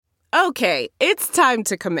Okay, it's time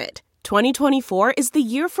to commit. 2024 is the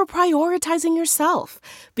year for prioritizing yourself.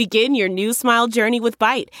 Begin your new smile journey with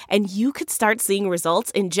Byte, and you could start seeing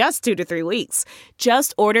results in just 2 to 3 weeks.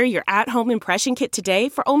 Just order your at-home impression kit today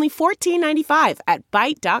for only $14.95 at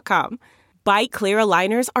Byte.com. Byte Clear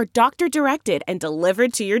aligners are doctor-directed and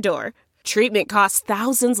delivered to your door. Treatment costs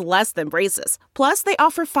thousands less than braces. Plus, they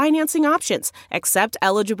offer financing options, accept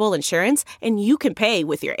eligible insurance, and you can pay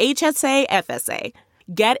with your HSA FSA.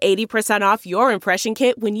 Get 80% off your impression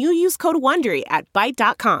kit when you use code WONDERY at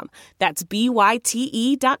Byte.com. That's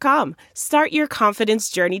BYTE.com. Start your confidence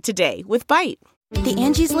journey today with Byte. The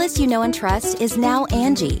Angie's List you know and trust is now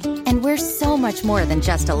Angie, and we're so much more than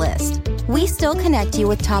just a list. We still connect you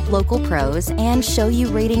with top local pros and show you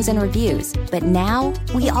ratings and reviews, but now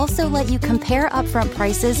we also let you compare upfront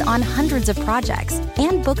prices on hundreds of projects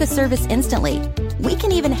and book a service instantly. We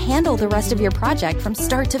can even handle the rest of your project from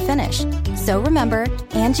start to finish. So remember,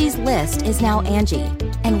 Angie's List is now Angie,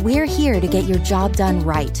 and we're here to get your job done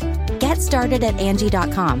right. Get started at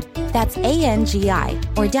Angie.com. That's ANGI,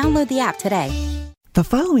 or download the app today. The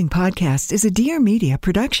following podcast is a Dear Media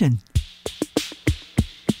production.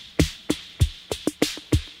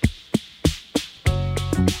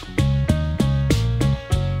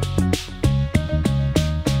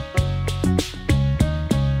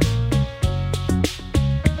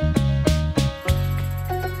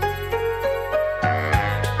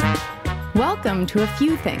 Welcome to A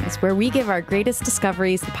Few Things, where we give our greatest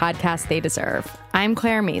discoveries the podcast they deserve. I'm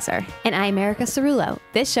Claire Mazer. And I'm Erica Cerullo.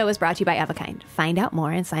 This show is brought to you by Evakind. Find out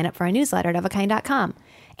more and sign up for our newsletter at evakind.com.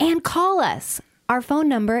 And call us. Our phone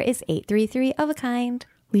number is 833-EVAKIND.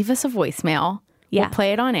 Leave us a voicemail. Yeah. We'll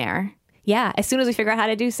play it on air. Yeah, as soon as we figure out how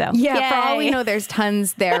to do so. Yeah, Yay. For all we know, there's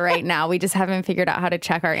tons there right now. We just haven't figured out how to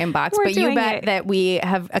check our inbox. We're but you doing bet it. that we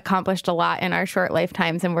have accomplished a lot in our short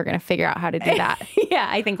lifetimes, and we're going to figure out how to do that. Yeah,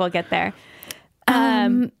 I think we'll get there.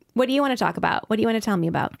 What do you want to talk about? What do you want to tell me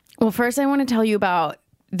about? Well, first, I want to tell you about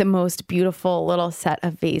the most beautiful little set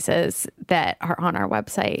of vases that are on our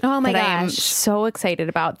website. Oh my that I am gosh. so excited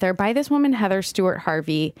about. They're by this woman, Heather Stewart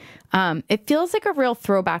Harvey. It feels like a real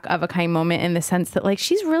throwback of a kind moment in the sense that like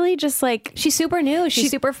she's really just like She's super new. She's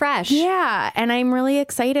super fresh. yeah, and I'm really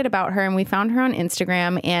excited about her. And we found her on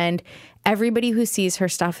Instagram, and everybody who sees her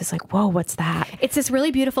stuff is like, whoa, what's that? It's this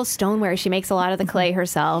really beautiful stoneware. She makes a lot of the clay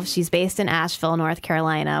herself. She's based in Asheville, North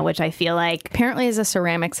Carolina, which I feel like Apparently is a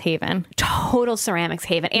ceramics haven. total ceramics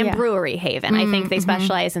haven and Yeah. brewery haven. I think they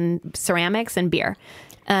specialize in ceramics and beer,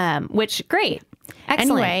 which great.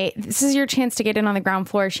 Excellent. Anyway, this is your chance to get in on the ground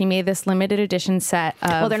floor. She made this limited edition set of...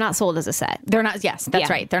 Well, they're not sold as a set. They're not. Yes, that's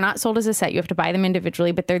Yeah. right. They're not sold as a set. You have to buy them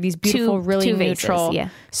individually, but they're these beautiful, really two vases, neutral yeah.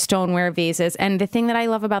 stoneware vases. And the thing that I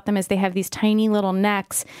love about them is they have these tiny little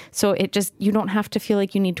necks, so it just you don't have to feel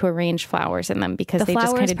like you need to arrange flowers in them because The they just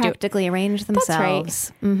flowers kind of do. practically arrange That's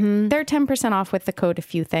themselves. right. They're 10% off with the code A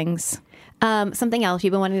Few Things. Something else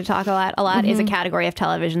you've been wanting to talk a lot is a category of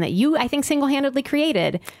television that you, I think, single-handedly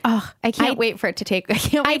created. Oh, I can't wait for it to take. I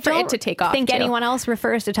can't wait for it to take off. I think too. anyone else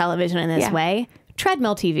refers to television in this Yeah. way.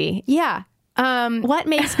 Treadmill TV. Yeah. What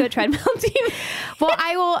makes good treadmill TV? Well,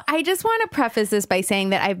 I just want to preface this by saying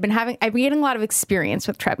that I've been getting a lot of experience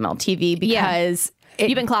with treadmill TV because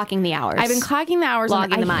You've been clocking the hours. I've been clocking the hours.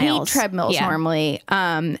 Logging the I miles. hate treadmills Yeah. normally.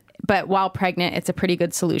 But while pregnant, it's a pretty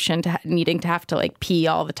good solution to needing to have to like pee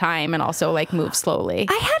all the time and also like move slowly.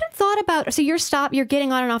 I hadn't thought about. So you're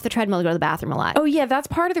getting on and off the treadmill to go to the bathroom a lot. Oh yeah, that's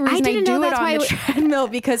part of the reason I didn't know do it that's on why the it- treadmill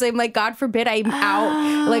because I'm like, God forbid I'm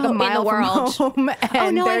out like a in the mile world. from home. Oh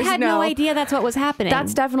And no, I there's had no idea that's what was happening.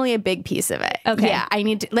 That's definitely a big piece of it. Okay. Yeah, I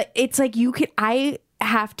need to. Like, it's like I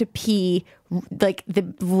have to pee like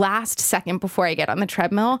the last second before I get on the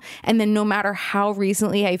treadmill, and then no matter how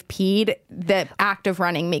recently I've peed, the act of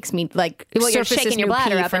running makes me like well, you're surfaces shaking your new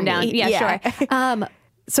bladder pee up for and down. me. Yeah, sure.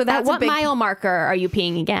 So At that's what a big, mile marker are you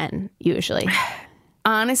peeing again? Usually,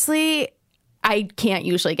 honestly, I can't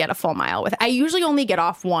usually get a full mile with. I usually only get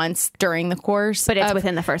off once during the course, but it's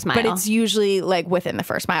within the first mile. But it's usually like within the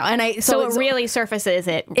first mile, and so it really surfaces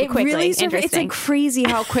it quickly. Really Interesting. it's like crazy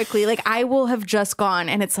how quickly. Like I will have just gone,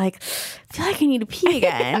 and it's like I feel like I need to pee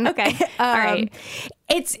again. Okay, all right.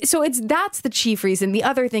 That's the chief reason. The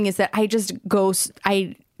other thing is that I just go.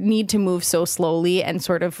 I need to move so slowly and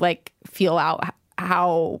sort of like feel out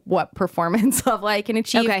what performance level I can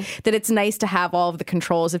achieve. Okay. That it's nice to have all of the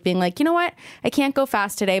controls of being like, you know what, I can't go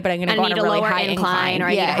fast today, but I'm going to go on a really lower high incline, or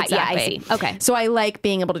I need a high, exactly. yeah, I see. Okay. So I like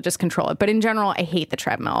being able to just control it, but in general, I hate the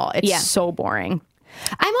treadmill. It's so boring.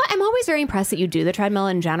 I'm always very impressed that you do the treadmill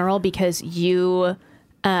in general because you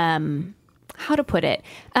how to put it?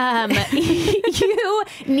 You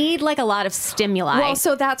need like a lot of stimuli. Well,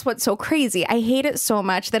 so that's what's so crazy. I hate it so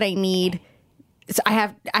much that I need. So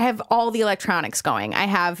I have all the electronics going. I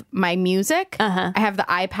have my music. I have the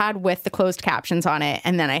iPad with the closed captions on it,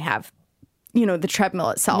 and then I have, the treadmill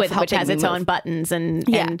itself, which has its own buttons and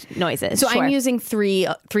noises. So Sure. I'm using three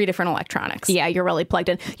different electronics. Yeah, you're really plugged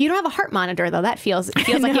in. You don't have a heart monitor though. That feels like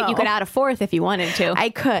you could add a fourth if you wanted to. I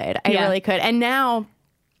could. I really could. And now,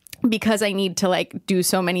 because I need to like do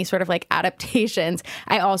so many sort of like adaptations,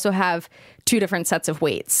 I also have 2 different sets of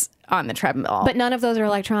weights on the treadmill. But none of those are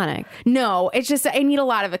electronic. No, it's just I need a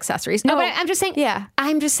lot of accessories. No, but I'm just saying. Yeah,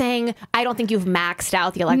 I'm just saying. I don't think you've maxed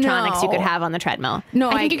out the electronics you could have on the treadmill. No,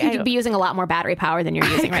 I think you could be using a lot more battery power than you're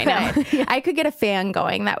using right now. I could get a fan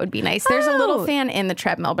going. That would be nice. There's a little fan in the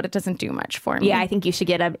treadmill, but it doesn't do much for me. Yeah, I think you should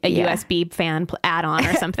get a USB fan add-on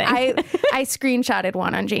or something. I screenshotted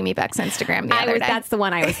one on Jamie Beck's Instagram the other day. That's the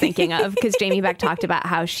one I was thinking of, because Jamie Beck talked about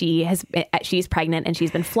how she's pregnant and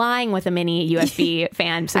she's been flying with a mini USB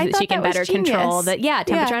fan so that she can better control the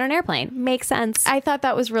temperature on an airplane. Makes sense. I thought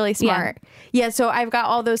that was really smart. Yeah, so I've got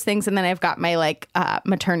all those things, and then I've got my like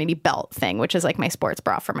maternity belt thing, which is like my sports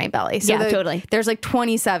bra for my belly. So totally. There's like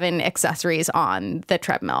 27 accessories on the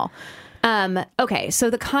treadmill. Okay,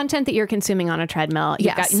 so the content that you're consuming on a treadmill,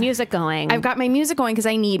 you've got music going. I've got my music going because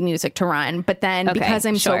I need music to run, but then because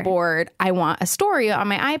I'm so bored, I want a story on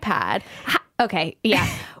my iPad. Okay, yeah.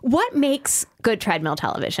 What makes good treadmill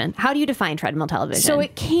television? How do you define treadmill television? So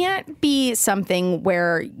it can't be something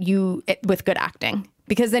where with good acting,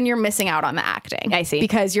 because then you're missing out on the acting. I see.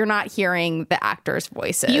 Because you're not hearing the actors'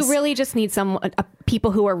 voices. You really just need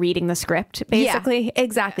people who are reading the script, basically. Yeah,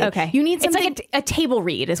 exactly. Okay. You need something. It's like a table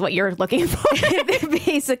read is what you're looking for.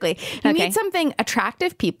 Basically. You need something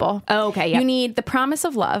attractive people. Oh, okay, yeah. You need the promise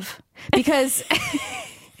of love, because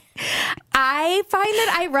I find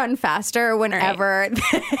that I run faster whenever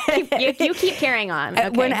you keep carrying on. Okay.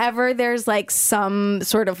 Whenever there's like some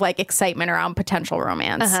sort of like excitement around potential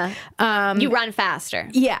romance. You run faster.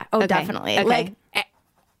 Yeah. Oh, definitely. Okay. Like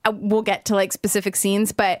we'll get to like specific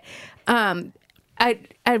scenes, but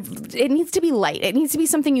it needs to be light. It needs to be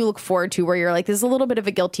something you look forward to, where you're like, this is a little bit of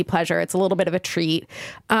a guilty pleasure. It's a little bit of a treat.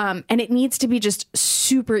 And it needs to be just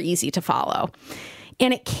super easy to follow.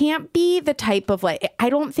 And it can't be the type of like, I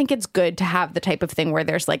don't think it's good to have the type of thing where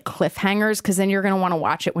there's like cliffhangers, because then you're going to want to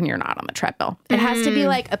watch it when you're not on the treadmill. It has to be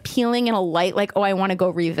like appealing in a light, like, oh, I want to go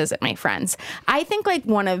revisit my friends. I think like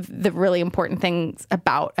one of the really important things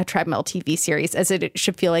about a treadmill TV series is it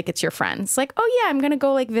should feel like it's your friends. Like, oh yeah, I'm going to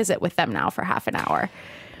go like visit with them now for half an hour.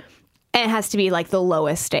 And it has to be like the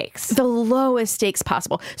lowest stakes. The lowest stakes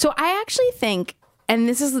possible. So I actually think, and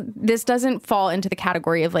this doesn't fall into the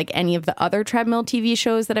category of like any of the other treadmill TV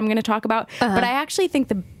shows that I'm going to talk about, but I actually think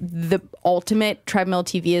the ultimate treadmill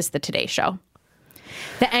TV is the Today Show.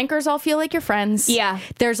 The anchors all feel like your friends. Yeah.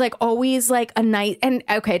 There's like always like a night, and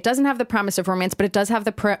okay, it doesn't have the promise of romance, but it does have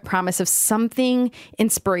the promise of something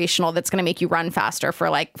inspirational that's going to make you run faster for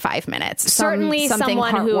like 5 minutes. Certainly something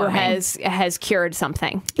someone who heartwarming. has cured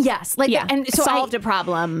something. Yes. Like, and so solved a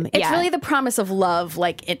problem. It's really the promise of love,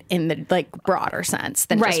 like in the like broader sense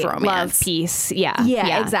than just romance. Love, peace.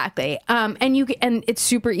 Yeah. Exactly. And it's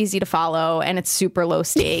super easy to follow, and it's super low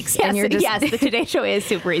stakes. Yes, and you're just, the Today Show is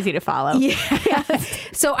super easy to follow. Yeah.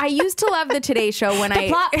 So I used to love the Today Show when the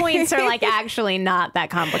plot points are like actually not that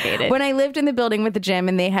complicated. When I lived in the building with the gym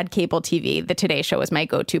and they had cable TV, the Today Show was my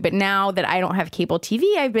go-to. But now that I don't have cable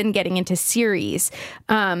TV, I've been getting into series.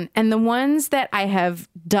 And the ones that I have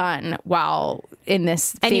done while in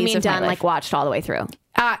this phase and you mean of my done life, like watched all the way through?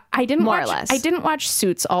 I didn't More watch, or less. I didn't watch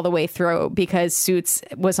Suits all the way through, because Suits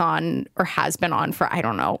was on or has been on for, I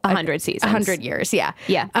don't know, 100 seasons. 100 years. Yeah.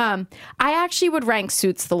 Yeah. I actually would rank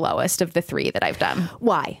Suits the lowest of the 3 that I've done.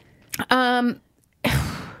 Why?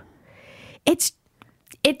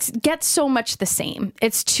 It gets so much the same.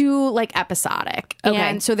 It's too like episodic. Okay.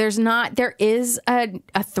 And so there is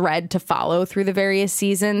a thread to follow through the various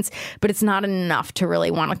seasons, but it's not enough to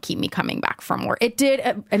really want to keep me coming back for more. It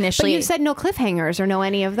did initially. But you said no cliffhangers or no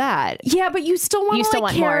any of that. Yeah, but you still want to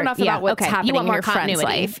care more, enough about what's happening in your friend's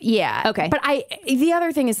life. Yeah. Okay. But the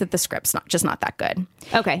other thing is that the script's not that good.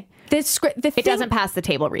 Okay. The script, it doesn't pass the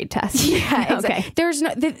table read test. Yeah, exactly. Okay. There's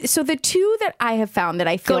no. So the 2 that I have found that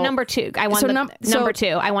I feel go number 2. I want number 2.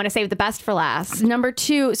 I want to save the best for last. Number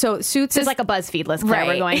 2. So Suits is like a BuzzFeed list. Claire. Right.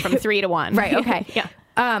 We're going from 3 to 1. Right. Okay. Yeah.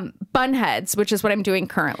 Bunheads, which is what I'm doing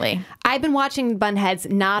currently. I've been watching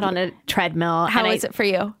Bunheads not on a treadmill. How is it for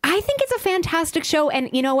you? I think it's a fantastic show. And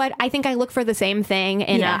you know what? I think I look for the same thing.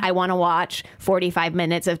 And I want to watch 45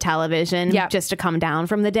 minutes of television just to come down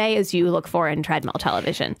from the day as you look for in treadmill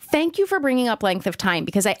television. Thank you for bringing up length of time,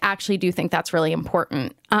 because I actually do think that's really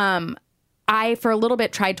important. I, for a little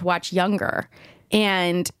bit, tried to watch Younger,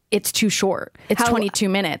 and it's too short. It's 22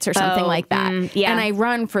 minutes or something like that. And I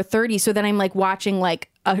run for 30. So then I'm like watching like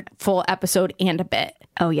a full episode and a bit.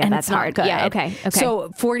 Oh, yeah, and that's it's not hard. good. Yeah, okay.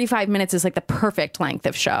 So 45 minutes is like the perfect length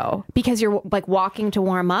of show. Because you're like walking to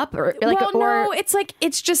warm up? Or like, no,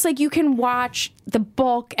 it's just like you can watch the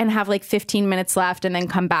bulk and have like 15 minutes left and then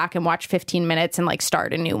come back and watch 15 minutes and like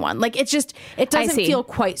start a new one. Like it doesn't feel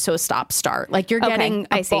quite so stop-start. Like you're getting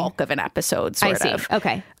a bulk of an episode, sort of.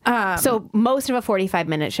 Okay. So most of a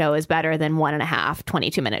 45-minute show is better than 1.5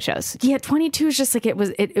 22-minute shows. Yeah, 22 is just like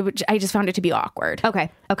I just found it to be awkward.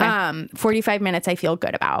 Okay. 45 minutes I feel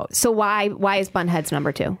good about. So why is Bunheads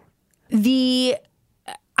number 2?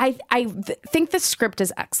 I think the script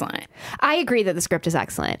is excellent. I agree that the script is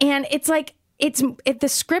excellent. And it's like the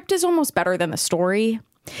script is almost better than the story.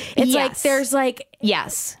 It's like there's like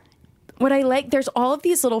what I like, there's all of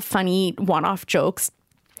these little funny one-off jokes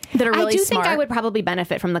that are really smart. I think I would probably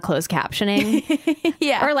benefit from the closed captioning.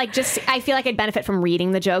 Or like I feel like I'd benefit from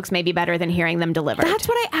reading the jokes maybe better than hearing them delivered. That's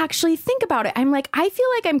what I actually think about it. I'm like, I feel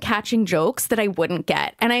like I'm catching jokes that I wouldn't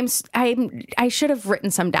get. And I should have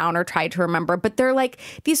written some down or tried to remember, but they're like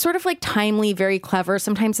these sort of like timely, very clever.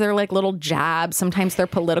 Sometimes they're like little jabs. Sometimes they're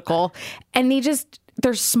political, and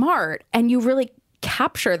they're smart, and you really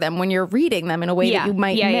capture them when you're reading them in a way that you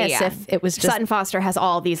might miss if it was just... Sutton Foster has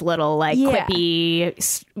all these little like quippy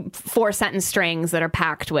 4-sentence strings that are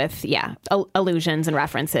packed with allusions and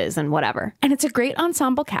references and whatever. And it's a great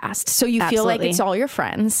ensemble cast, so you feel like it's all your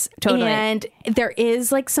friends. Totally. And there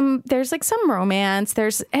is like some romance,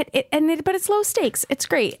 but it's low stakes. It's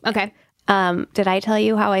great. Okay. Did I tell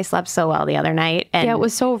you how I slept so well the other night? And it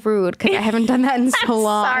was so rude because I haven't done that in so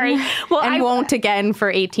long. Sorry. Well, I won't again for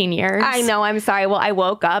 18 years. I know. I'm sorry. Well, I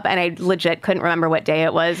woke up and I legit couldn't remember what day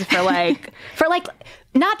it was for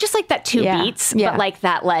not just like that 2 beats, but like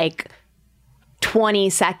that 20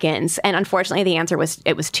 seconds. And unfortunately, the answer was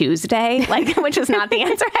it was Tuesday, which is not the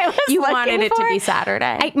answer I was You looking wanted it for. to be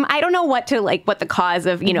Saturday. I don't know what the cause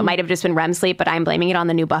of, might have just been REM sleep, but I'm blaming it on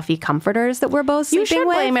the new Buffy comforters that we're both sleeping with. You should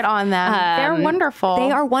blame it on them. They're wonderful. They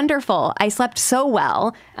are wonderful. I slept so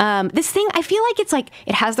well. This thing, I feel like it's like,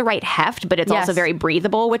 it has the right heft, but it's also very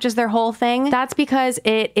breathable, which is their whole thing. That's because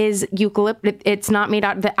it is eucalyptus. It's not made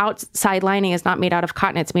out, the outside lining is not made out of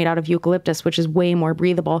cotton. It's made out of eucalyptus, which is way more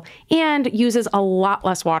breathable and uses a lot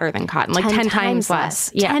less water than cotton, like 10 times less.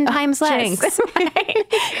 Yeah. 10 times less.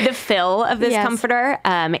 The fill of this comforter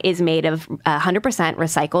is made of 100%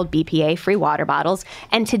 recycled BPA-free water bottles.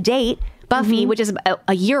 And to date, Buffy, which is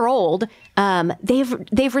a year old, they've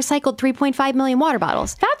recycled 3.5 million water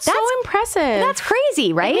bottles. That's so impressive. That's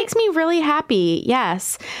crazy, right? It makes me really happy.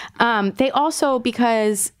 Yes. They also,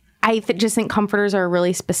 because I just think comforters are a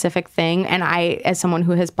really specific thing. And I, as someone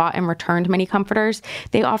who has bought and returned many comforters,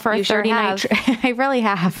 they offer a 30-night... I really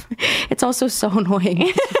have. It's also so annoying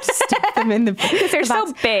to stick them in the because they're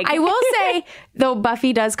so big. I will say, though,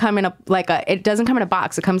 Buffy does come in it doesn't come in a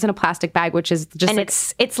box. It comes in a plastic bag, which is just... And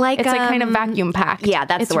it's like kind of vacuum packed. Yeah,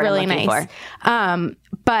 that's the word really I'm looking nice for.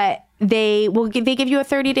 But they give you a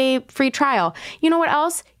 30-day free trial. You know what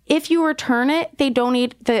else? If you return it, they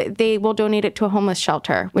will donate it to a homeless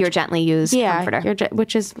shelter. Your gently used comforter.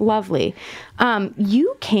 Which is lovely.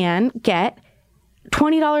 You can get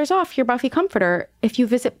 $20 off your Buffy comforter if you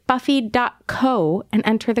visit buffy.co and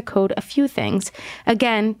enter the code A Few Things.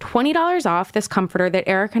 Again, $20 off this comforter that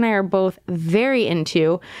Eric and I are both very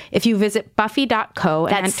into. If you visit buffy.co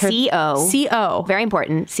and That's enter CO. Very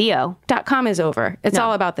important. CO. .com is over. It's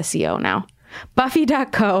all about the CO now.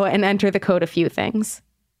 Buffy.co and enter the code A Few Things.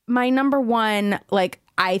 My number one,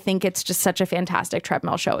 I think it's just such a fantastic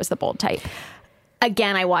treadmill show, is The Bold Type.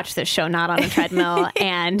 Again, I watched this show not on a treadmill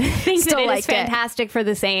and think that it is fantastic for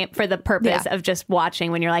the purpose of just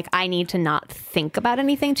watching when you're like, I need to not think about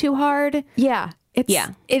anything too hard. Yeah.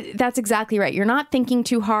 That's exactly right. You're not thinking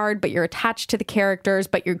too hard, but you're attached to the characters,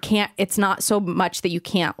 but it's not so much that you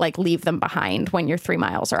can't leave them behind when your 3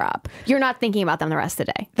 miles are up. You're not thinking about them the rest of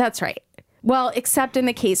the day. That's right. Well, except in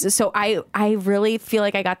the cases. So I really feel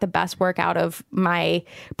like I got the best work out of my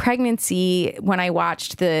pregnancy when I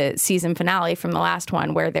watched the season finale from the last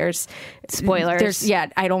one, where there's spoilers.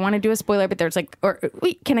 I don't want to do a spoiler, but there's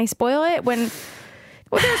wait, can I spoil it? When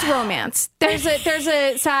Well, there's romance. There's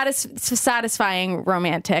a satisfying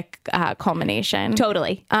romantic culmination.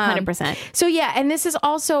 Totally, 100%. So yeah, and this is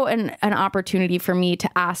also an opportunity for me to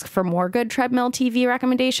ask for more good treadmill TV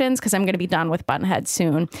recommendations because I'm going to be done with Bunhead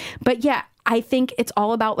soon. But yeah, I think it's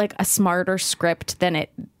all about like a smarter script than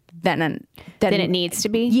it needs to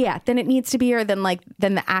be. Yeah, than it needs to be, or than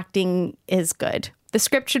the acting is good. The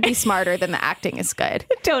script should be smarter than the acting is good.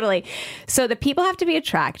 Totally. So the people have to be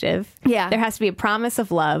attractive. Yeah. There has to be a promise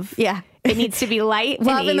of love. Yeah. It needs to be light and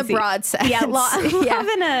love easy. in the broad sense. Yeah, love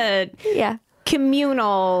in a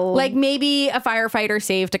communal. Like maybe a firefighter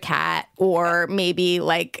saved a cat, or maybe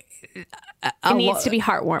like it needs to be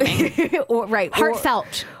heartwarming. or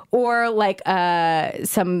heartfelt. Or like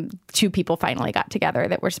some two people finally got together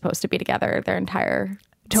that were supposed to be together their entire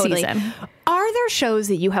season. Are there shows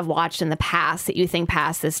that you have watched in the past that you think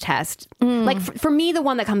passed this test? Like for me, the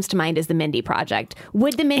one that comes to mind is the Mindy Project.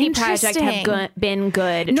 Would the Mindy Project have been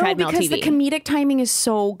good treadmill because TV? The comedic timing is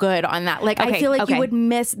so good on that. Like I feel like you would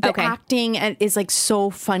miss the acting is like so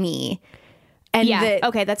funny. And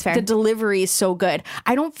that's fair. The delivery is so good.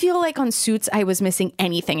 I don't feel like on Suits I was missing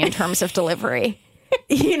anything in terms of delivery.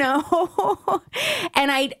 You know? And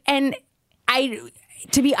I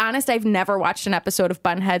to be honest, I've never watched an episode of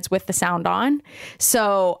Bunheads with the sound on,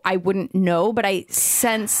 so I wouldn't know, but I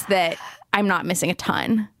sense that I'm not missing a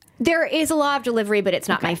ton. There is a lot of delivery, but it's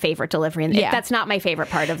not my favorite delivery. And that's not my favorite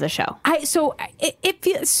part of the show. It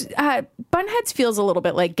feels Bunheads feels a little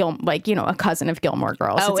bit like a cousin of Gilmore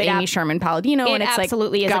Girls. It's Amy Sherman Palladino, and it's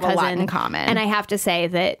absolutely like got is a lot cousin in common. And I have to say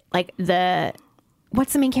that like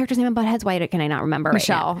what's the main character's name in Bunheads? Why can I not remember?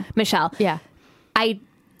 Michelle. Right now? Michelle. Yeah.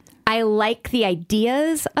 I like the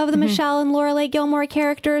ideas of the Michelle and Lorelai Gilmore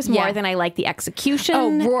characters more than I like the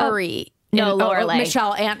execution. Oh, Rory. Lorelai.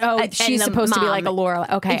 Michelle and she's supposed to be like a Lorelai.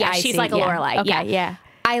 Okay, yeah, she's like a Lorelai. Okay, yeah.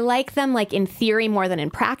 I like them like in theory more than in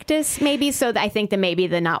practice, maybe. So I think that maybe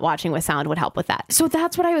the not watching with sound would help with that. So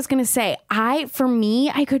that's what I was going to say. For me,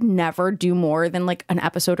 I could never do more than like an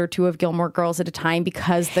episode or two of Gilmore Girls at a time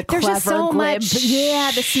because there's clever, just so glib, much.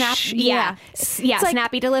 the snap, it's like,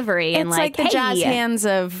 snappy delivery, and it's like the jazz hands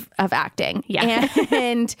of acting. Yeah,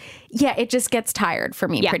 and it just gets tired for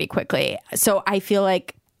me pretty quickly. So I feel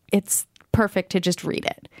like it's perfect to just read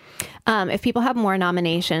it. If people have more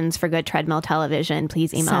nominations for good treadmill television,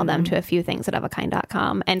 please email them to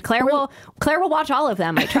afewthings@ofakind.com. And Claire will watch all of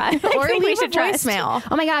them. I try. Or leave a voicemail.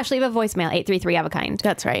 Oh my gosh, leave a voicemail 833-AVA-KIND.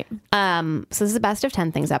 That's right. So this is the best of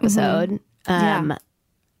 10 things episode.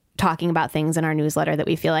 Talking about things in our newsletter that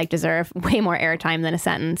we feel like deserve way more airtime than a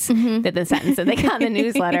sentence than the sentence that they got in the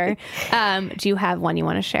newsletter. Do you have one you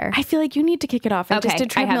want to share? I feel like you need to kick it off. I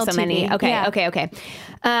have so many. Okay.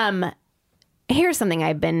 Here's something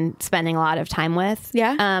I've been spending a lot of time with.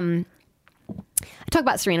 Yeah. I talk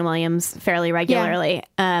about Serena Williams fairly regularly.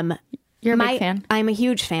 Yeah. You're a big fan. I'm a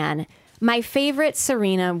huge fan. My favorite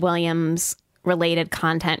Serena Williams related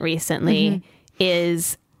content recently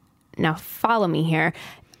is, now follow me here,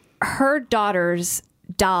 her daughter's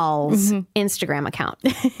doll's Instagram account.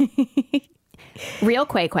 Real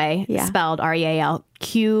Quay Quay, spelled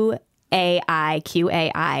RealQaiQai.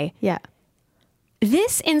 Yeah.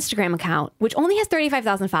 This Instagram account, which only has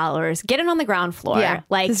 35,000 followers, get it on the ground floor. Yeah,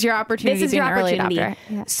 like this is your opportunity. This is your opportunity.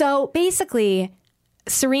 Yeah. So basically,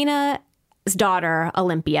 Serena's daughter,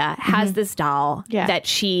 Olympia, has this doll that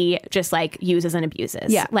she just like uses and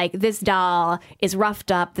abuses. Yeah. Like this doll is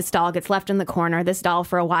roughed up. This doll gets left in the corner. This doll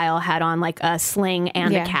for a while had on like a sling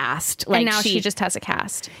and a cast. Like and now she just has a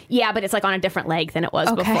cast. Yeah, but it's like on a different leg than it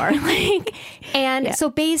was before.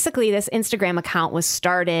 So basically this Instagram account was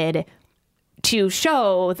started to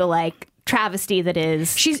show the like travesty that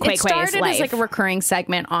is Quay Quay's started life. as like a recurring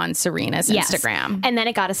segment on Serena's Instagram. And then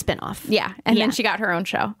it got a spinoff. Yeah. And then she got her own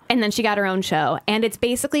show. And it's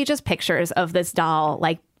basically just pictures of this doll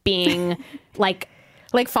like being like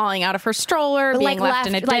falling out of her stroller, being left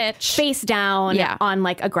in a ditch. Like face down on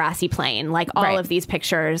like a grassy plain, like all of these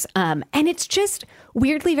pictures. And it's just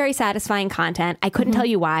weirdly very satisfying content. I couldn't tell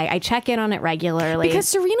you why. I check in on it regularly. Because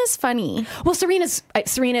Serena's funny. Well, Serena's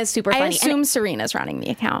super funny. I assume Serena's running the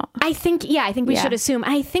account. I think we should assume.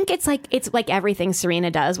 I think it's like everything Serena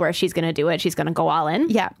does, where if she's going to do it, she's going to go all in.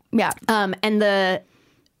 Yeah. Yeah. And the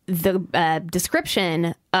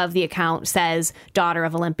description of the account says daughter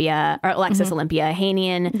of Olympia or Alexis Olympia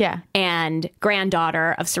Ohanian and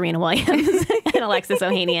granddaughter of Serena Williams and Alexis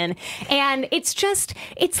Ohanian. And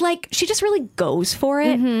it's like she just really goes for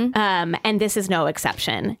it. And this is no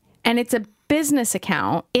exception. And it's a business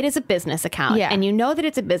account. It is a business account. Yeah. And you know that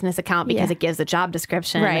it's a business account because it gives a job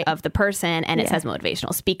description of the person and it says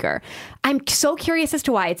motivational speaker. I'm so curious as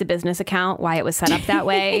to why it's a business account, why it was set up that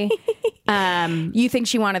way. You think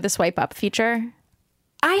she wanted the swipe up feature?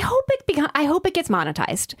 I hope it gets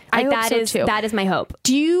monetized. I hope that so is too. That is my hope.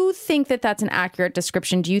 Do you think that that's an accurate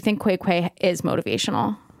description? Do you think Quay Quay is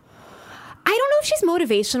motivational? I don't know if she's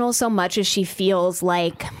motivational so much as she feels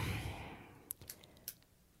like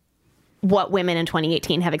what women in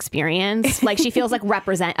 2018 have experienced. Like she feels like a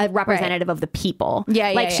representative of the people.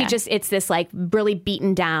 She just, it's this like really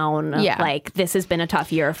beaten down, like this has been a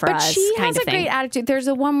tough year for us. She kind has of a thing. great attitude. There's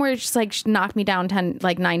a one where she's like, she knocked me down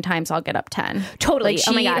 9 times, I'll get up 10. Totally. Like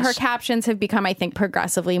Oh my gosh. Her captions have become, I think,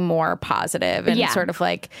 progressively more positive and sort of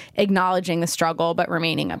like acknowledging the struggle, but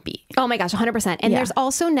remaining upbeat. Oh my gosh, 100%. And there's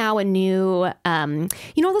also now a new, you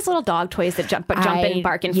know, those little dog toys that jump and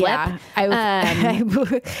bark and flip. Yeah,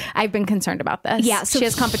 I've been concerned about this. Yeah, so she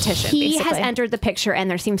has competition. He basically. has entered the picture,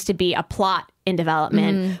 and there seems to be a plot in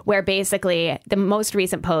development where basically the most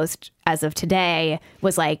recent post as of today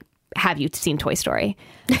was like, "Have you seen Toy Story?"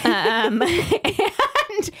 And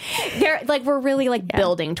they're like, we're really like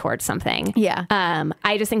building towards something. Yeah.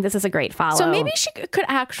 I just think this is a great follow. So maybe she could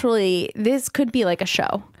actually. This could be like a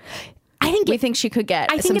show. We think she could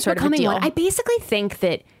get. I think some it's sort of a becoming deal. one. I basically think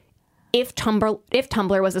that if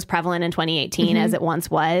Tumblr was as prevalent in 2018 as it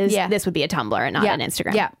once was, this would be a Tumblr and not an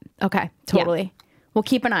Instagram. Yeah. Okay. Totally. We'll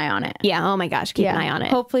keep an eye on it. Yeah. Oh my gosh. Keep an eye on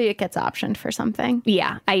it. Hopefully it gets optioned for something.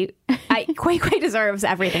 Yeah. Quay Quay deserves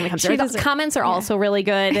everything that comes through. The comments are also really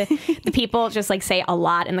good. The people just like say a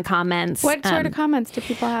lot in the comments. What sort of comments do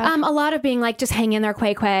people have? A lot of being like, just hang in there,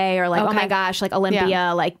 Quay Quay, or like, oh my gosh, like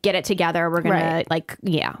Olympia, like get it together. We're gonna like,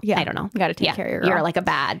 I don't know. You got to take care of your girl. You're like a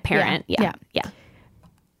bad parent. Yeah.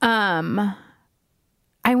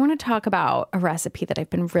 I want to talk about a recipe that I've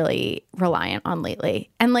been really reliant on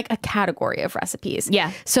lately and like a category of recipes.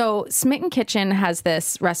 Yeah. So Smitten Kitchen has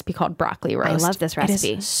this recipe called broccoli roast. I love this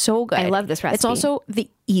recipe. It is so good. I love this recipe. It's also the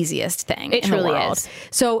easiest thing It in truly the world. is.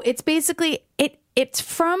 So it's basically, it's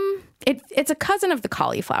a cousin of the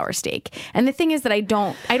cauliflower steak. And the thing is that I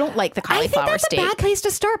don't like the cauliflower steak. a bad place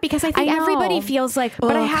to start because I think I know. everybody feels like,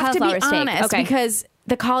 but I have to be cauliflower steak. honest because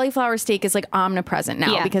the cauliflower steak is like omnipresent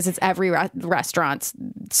now because it's every restaurant's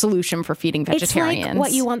solution for feeding vegetarians. It's like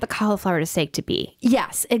what you want the cauliflower steak to be.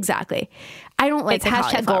 Yes, exactly. I don't like It's the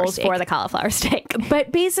hashtag cauliflower goals steak. for the cauliflower steak.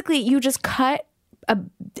 But basically, you just cut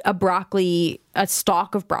a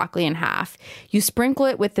stalk of broccoli in half. You sprinkle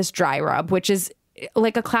it with this dry rub, which is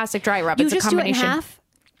like a classic dry rub. You It's just a combination. do it in half?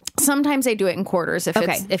 Sometimes I do it in quarters if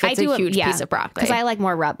it's a huge piece of broccoli. Because I like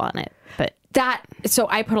more rub on it, but so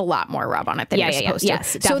I put a lot more rub on it than you're supposed to.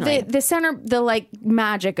 Yes, so definitely. the like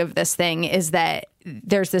magic of this thing is that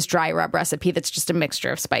there's this dry rub recipe that's just a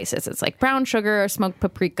mixture of spices. It's like brown sugar, smoked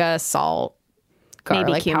paprika, salt, garlic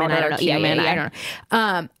maybe cumin. powder, I don't know. cumin. Yeah. I don't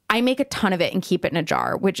know. I make a ton of it and keep it in a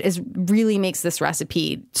jar, which really makes this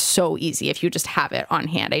recipe so easy if you just have it on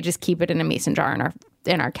hand. I just keep it in a mason jar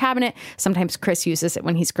in our cabinet. Sometimes Chris uses it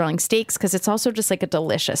when he's grilling steaks because it's also just like a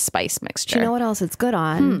delicious spice mixture. Do you know what else it's good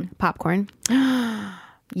on? Popcorn.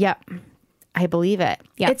 Yep. I believe it.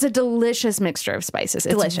 Yep. It's a delicious mixture of spices.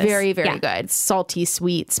 It's Delicious. very, very good. Salty,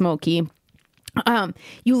 sweet, smoky.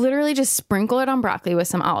 You literally just sprinkle it on broccoli with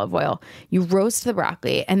some olive oil. You roast the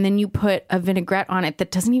broccoli and then you put a vinaigrette on it that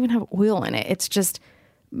doesn't even have oil in it. It's just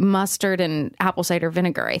mustard and apple cider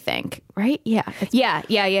vinegar, I think. Right? Yeah. Yeah.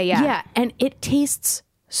 Yeah. And it tastes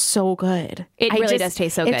so good. It really does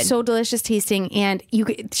taste so good. It's so delicious tasting. And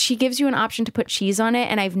she gives you an option to put cheese on it.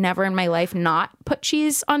 And I've never in my life not put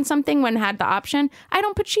cheese on something when had the option. I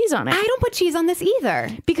don't put cheese on it. I don't put cheese on this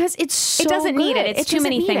either. Because it's so It doesn't need good. it. It's too doesn't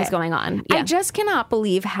many need things it. going on. I Yeah. just cannot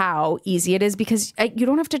believe how easy it is because you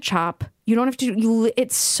don't have to chop. You don't have to.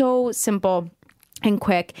 It's so simple and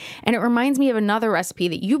quick. And it reminds me of another recipe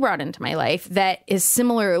that you brought into my life that is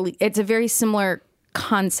similarly. It's a very similar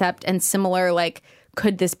concept and similar like.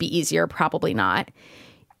 Could this be easier? Probably not.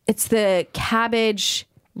 It's the cabbage.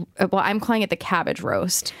 Well, I'm calling it the cabbage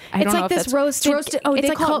roast. I don't know like if this that's roasted. Oh, it's they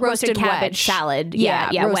like call it roasted cabbage wedge salad. Yeah,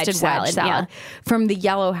 wedge roasted wedge salad. Yeah. From the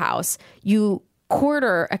Yellow House. You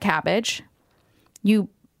quarter a cabbage. You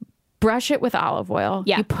brush it with olive oil.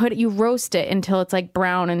 Yeah. You roast it until it's like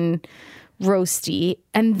brown and roasty,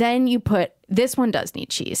 and then you put. This one does need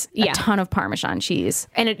cheese. A ton of Parmesan cheese.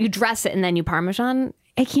 And you dress it and then you Parmesan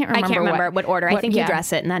I can't remember what order. I think you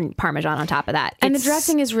dress it and then Parmesan on top of that. And the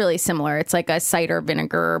dressing is really similar. It's like a cider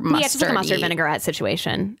vinegar mustard. Yeah, it's just like a mustard vinaigrette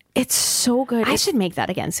situation. It's so good. I should make that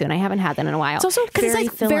again soon. I haven't had that in a while. It's also very it's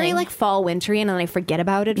like very like fall wintry, and then I forget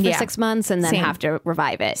about it for 6 months and then have to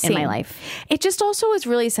revive it in my life. It just also is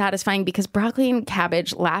really satisfying because broccoli and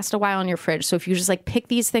cabbage last a while in your fridge. So if you just like pick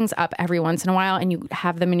these things up every once in a while and you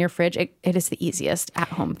have them in your fridge, it is the easiest at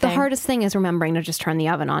home thing. The hardest thing is remembering to just turn the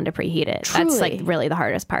oven on to preheat it. Truly. That's like really the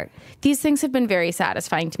hardest part. These things have been very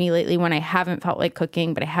satisfying to me lately when I haven't felt like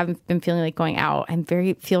cooking, but I haven't been feeling like going out.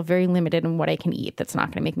 I feel very limited in what I can eat that's not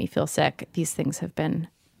going to make me feel sick. These things have been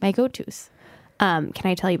my go-tos. Can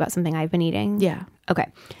I tell you about something I've been eating? Yeah. Okay.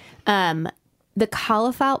 The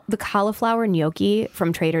cauliflower gnocchi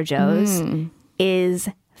from Trader Joe's is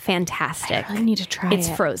fantastic. I really need to try it. It's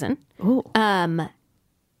frozen. Ooh.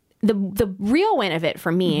 The real win of it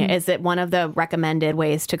for me is that one of the recommended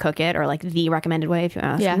ways to cook it, or like the recommended way, if you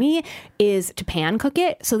ask me, is to pan cook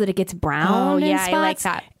it so that it gets brown. Oh, yeah, spots. I like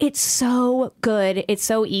that. It's so good. It's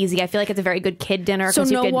so easy. I feel like it's a very good kid dinner. So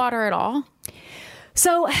no water at all?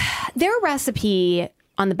 So their recipe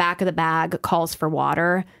on the back of the bag calls for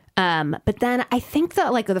water. But then I think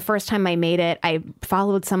that like the first time I made it, I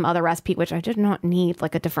followed some other recipe, which I did not need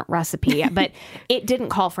like a different recipe, but it didn't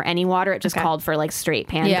call for any water. It just called for like straight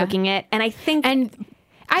pan cooking it. And I think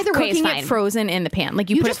either way cooking is fine. It frozen in the pan,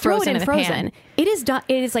 like you put it frozen in the pan. It is done.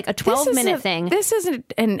 It is like a 12-minute thing. This is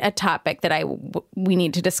a topic that we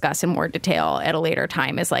need to discuss in more detail at a later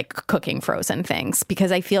time. Is like cooking frozen things,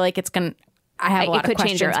 because I feel like it's gonna. I have a lot of questions. It could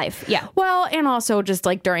change your life. Yeah. Well, and also just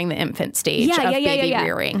like during the infant stage of baby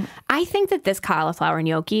rearing. I think that this cauliflower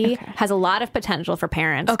gnocchi has a lot of potential for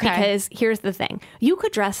parents. Because here's the thing. You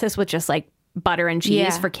could dress this with just like butter and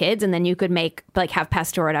cheese for kids, and then you could make like have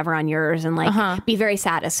pesto or whatever on yours and like be very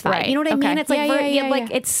satisfied. Right. You know what I mean? It's like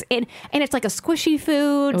it's like a squishy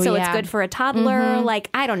food, so it's good for a toddler.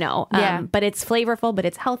 Like, I don't know. But it's flavorful, but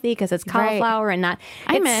it's healthy because it's cauliflower and not.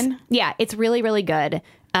 I'm in. Yeah, it's really, really good.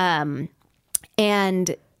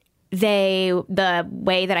 And the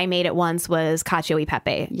way that I made it once was cacio e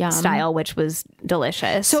pepe style, which was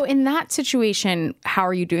delicious. So in that situation, how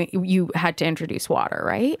are you doing? You had to introduce water,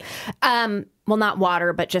 right? Well, not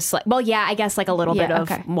water, but just like, I guess like a little bit of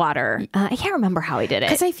water. I can't remember how I did it.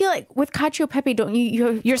 Because I feel like with cacio e pepe, don't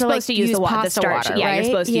you're supposed to use the starch. Water, yeah, right? You're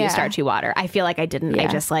supposed to use starchy water. I feel like I didn't. I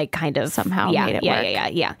just like kind of somehow made it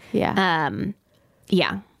work.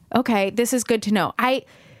 Yeah. Okay, this is good to know.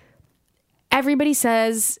 Everybody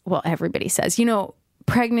says,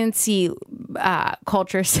 pregnancy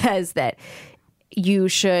culture says that you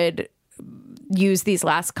should use these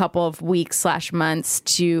last couple of weeks / months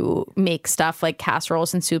to make stuff like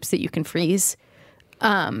casseroles and soups that you can freeze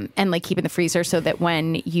and like keep in the freezer, so that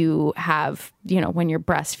when you have, when you're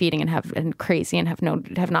breastfeeding and crazy and have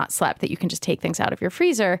not slept, that you can just take things out of your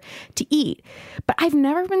freezer to eat. But I've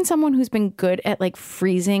never been someone who's been good at like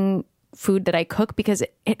freezing food that I cook, because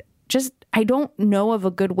I don't know of a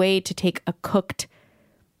good way to take a cooked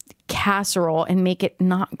casserole and make it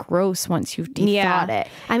not gross once you've de-thawed it.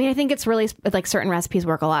 I mean, I think it's really like certain recipes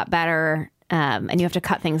work a lot better, and you have to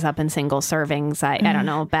cut things up in single servings. I don't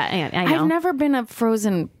know, but I know. I've never been a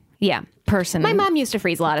frozen person. My mom used to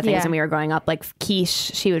freeze a lot of things when we were growing up, like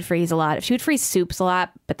quiche. She would freeze a lot. She would freeze soups a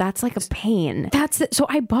lot, but that's like a pain. So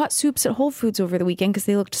I bought soups at Whole Foods over the weekend because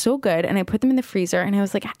they looked so good, and I put them in the freezer, and I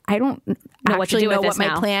was like, I don't actually know what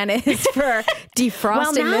my plan is for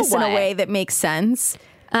defrosting this in a way that makes sense.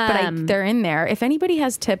 But they're in there. If anybody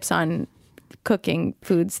has tips on cooking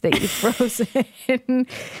foods that you've frozen,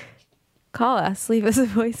 call us. Leave us a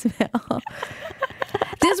voicemail.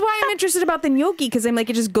 This is why I'm interested about the gnocchi, because I'm like,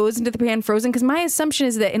 it just goes into the pan frozen. Because my assumption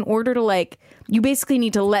is that in order to like, you basically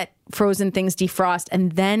need to let frozen things defrost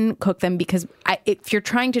and then cook them, because if you're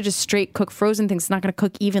trying to just straight cook frozen things, it's not going to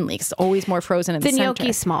cook evenly. It's always more frozen in the center. The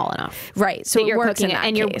gnocchi's small enough, right? So you're cooking it,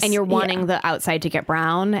 and you're wanting the outside to get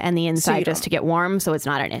brown and the inside just to get warm, so it's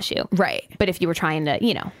not an issue, right? But if you were trying to,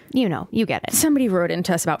 you get it. Somebody wrote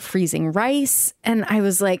into us about freezing rice, and I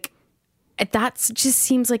was like, that just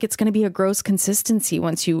seems like it's going to be a gross consistency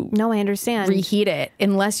once you I understand. Reheat it,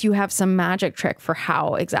 unless you have some magic trick for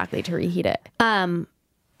how exactly to reheat it.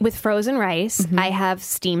 With frozen rice, I have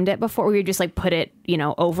steamed it before. We would just like put it,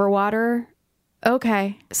 over water.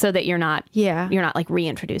 Okay. So that you're not like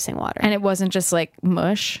reintroducing water. And it wasn't just like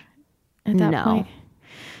mush at that point.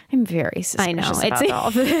 I'm very suspicious about all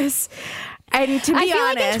of this. And to be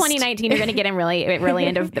honest, like in 2019 you're going to get in really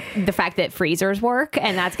into the fact that freezers work,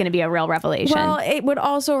 and that's going to be a real revelation. Well, it would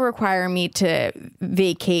also require me to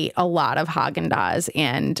vacate a lot of Haagen-Dazs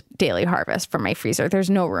and Daily Harvest from my freezer. There's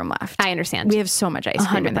no room left. I understand. We have so much ice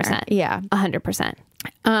cream in there. Yeah, 100%.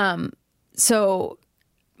 So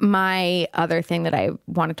my other thing that I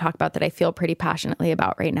want to talk about that I feel pretty passionately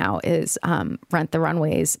about right now is Rent the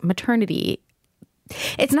Runway's maternity.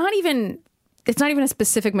 It's not even a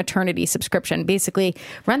specific maternity subscription. Basically,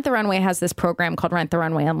 Rent the Runway has this program called Rent the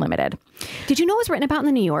Runway Unlimited. Did you know it was written about in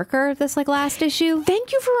the New Yorker, this like last issue?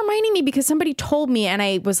 Thank you for reminding me, because somebody told me and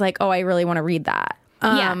I was like, oh, I really want to read that.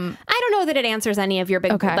 Yeah. I don't know that it answers any of your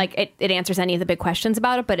big, it answers any of the big questions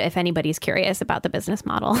about it, but if anybody's curious about the business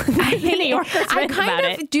model, the New Yorker's I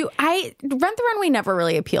kind of do. Rent the Runway never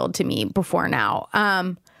really appealed to me before now.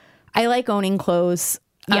 I like owning clothes.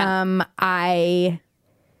 Yeah.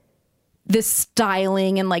 The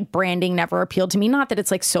styling and like branding never appealed to me. Not that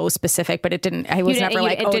it's like so specific, but it didn't. I was never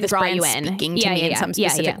like, oh, this brand's speaking to me in some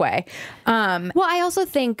specific way. Well, I also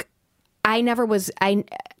think I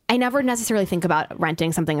never necessarily think about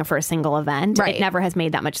renting something for a single event. Right. It never has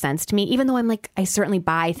made that much sense to me, even though I'm like, I certainly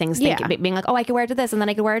buy things being like, oh, I could wear it to this and then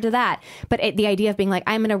I could wear it to that. But the idea of being like,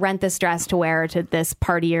 I'm going to rent this dress to wear to this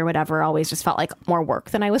party or whatever always just felt like more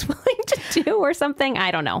work than I was willing to do or something.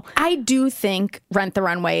 I don't know. I do think Rent the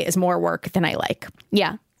Runway is more work than I like.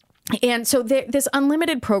 Yeah. And so this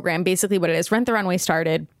unlimited program, basically what it is, Rent the Runway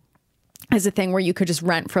started as a thing where you could just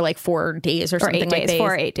rent for like 4 days or something like that.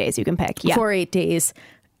 4 or 8 days you can pick. Yeah. 4 or 8 days.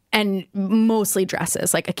 And mostly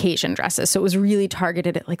dresses, like occasion dresses. So it was really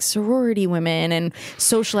targeted at like sorority women and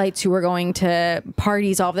socialites who were going to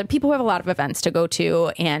parties, all of that. People who have a lot of events to go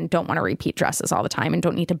to and don't want to repeat dresses all the time and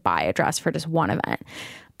don't need to buy a dress for just one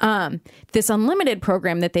event. This unlimited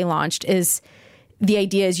program that they launched is, the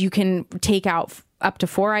idea is you can take out up to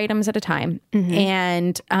 4 items at a time,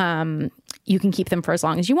 and you can keep them for as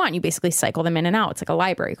long as you want. You basically cycle them in and out. It's like a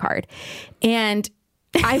library card. And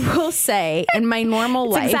I will say, in my normal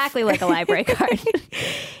life, exactly like a library card.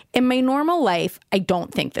 In my normal life, I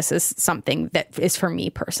don't think this is something that is for me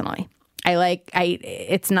personally.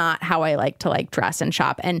 It's not how I like to like dress and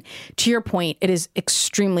shop. And to your point, it is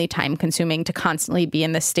extremely time consuming to constantly be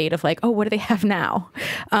in this state of like, oh, what do they have now?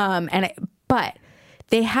 But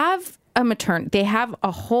they have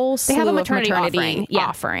a whole slew of maternity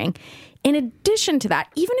offering. In addition to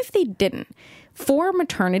that, even if they didn't, for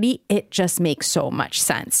maternity, it just makes so much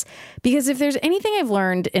sense. Because if there's anything I've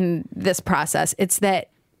learned in this process, it's that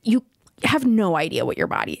you have no idea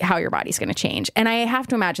how your body's going to change. And I have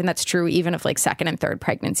to imagine that's true even of like second and third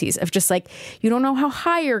pregnancies, of just like, you don't know how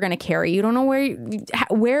high you're going to carry. You don't know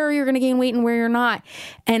where you're going to gain weight and where you're not.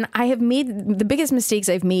 And I have made the biggest mistakes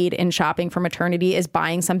I've made in shopping for maternity is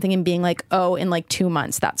buying something and being like, oh, in like 2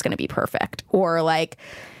 months, that's going to be perfect. Or like,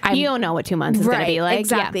 you don't know what 2 months is going to be like.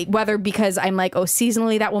 Exactly. Yeah. Whether because I'm like, oh,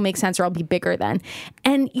 seasonally that will make sense, or I'll be bigger then.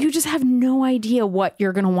 And you just have no idea what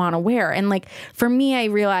you're going to want to wear. And like, for me, I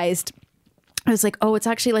realized, I was like, oh, it's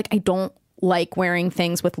actually like, I don't like wearing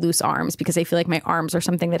things with loose arms, because I feel like my arms are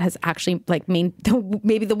something that has actually like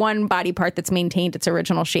maybe the one body part that's maintained its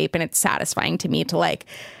original shape. And it's satisfying to me to like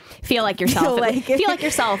feel like yourself. Feel like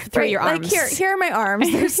yourself through your arms. Like here are my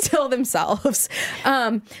arms. They're still themselves.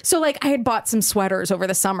 So like I had bought some sweaters over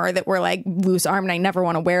the summer that were like loose arm, and I never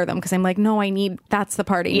want to wear them because I'm like, no, that's the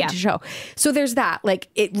part I need to show. So there's that.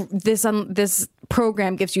 Like this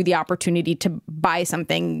program gives you the opportunity to buy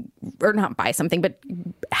something, or not buy something, but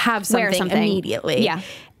have something immediately. Yeah.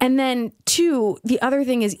 And then 2, the other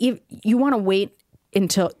thing is, you want to wait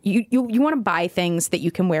until you want to buy things that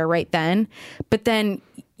you can wear right then, but then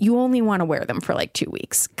you only want to wear them for like 2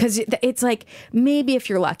 weeks, because it's like, maybe if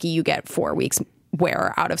you're lucky, you get 4 weeks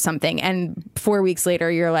wear out of something, and 4 weeks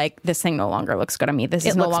later you're like, this thing no longer looks good on me. This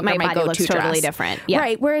is no longer my go-to dress. Totally different. Yeah.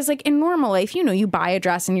 Right. Whereas like in normal life, you buy a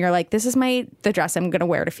dress and you're like, this is the dress I'm going to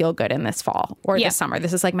wear to feel good in this fall or this summer.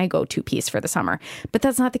 This is like my go-to piece for the summer. But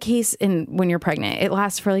that's not the case when you're pregnant. It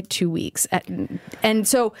lasts for like 2 weeks. And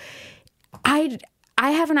so I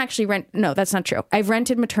haven't actually no, that's not true. I've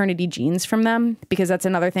rented maternity jeans from them, because that's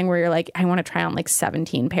another thing where you're like, I want to try on like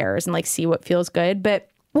 17 pairs and like see what feels good. But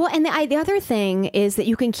well, and the other thing is that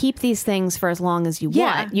you can keep these things for as long as you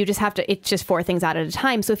want. You just have to, it's just 4 things out at a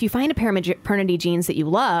time. So if you find a pair of maternity jeans that you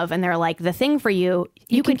love and they're like the thing for you,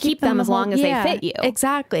 you can keep them as long as they fit you.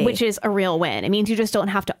 Exactly. Which is a real win. It means you just don't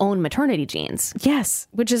have to own maternity jeans. Yes,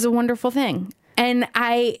 which is a wonderful thing.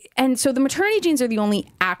 And so the maternity jeans are the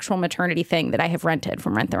only actual maternity thing that I have rented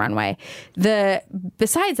from Rent the Runway.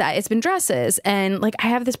 Besides that, it's been dresses. And like I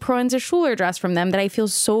have this Proenza Schuler dress from them that I feel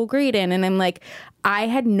so great in. And I'm like,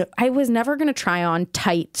 I was never going to try on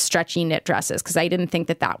tight, stretchy knit dresses because I didn't think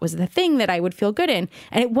that was the thing that I would feel good in.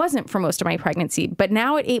 And it wasn't for most of my pregnancy. But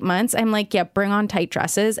now at 8 months, I'm like, yeah, bring on tight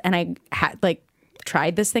dresses. And I had like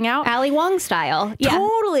tried this thing out. Ali Wong style. Yeah.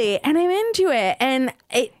 Totally. And I'm into it. And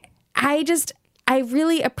I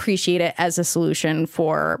really appreciate it as a solution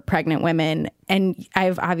for pregnant women. And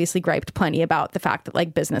I've obviously griped plenty about the fact that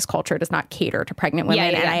like business culture does not cater to pregnant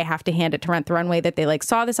women. And I have to hand it to Rent the Runway that they like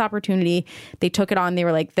saw this opportunity. They took it on. They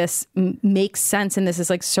were like, this makes sense. And this is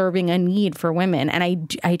like serving a need for women. And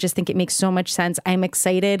I just think it makes so much sense. I'm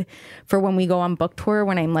excited for when we go on book tour,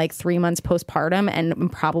 when I'm like 3 months postpartum and I'm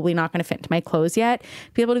probably not going to fit into my clothes yet.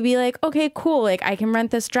 Be able to be like, okay, cool. Like I can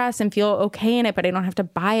rent this dress and feel okay in it, but I don't have to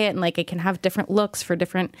buy it. And like I can have different looks for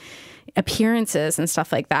different appearances and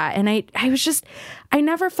stuff like that. And I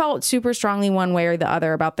never felt super strongly one way or the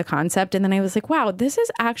other about the concept. And then I was like, wow, this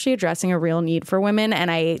is actually addressing a real need for women.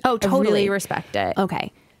 And I really respect it.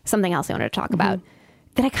 Okay. Something else I wanted to talk about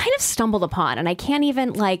that I kind of stumbled upon and I can't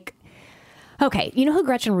even like, okay. You know who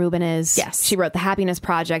Gretchen Rubin is? Yes. She wrote The Happiness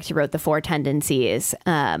Project. She wrote The Four Tendencies.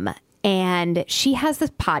 And she has this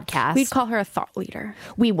podcast. We'd call her a thought leader.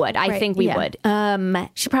 We would. I think we would.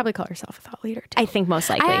 She'd probably call herself a thought leader too. I think most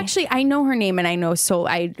likely. I know her name and I know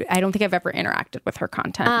I don't think I've ever interacted with her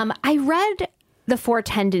content. I read The Four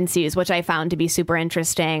Tendencies, which I found to be super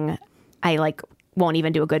interesting. I won't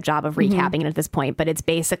even do a good job of recapping it at this point, but it's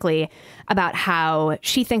basically about how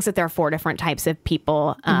she thinks that there are 4 different types of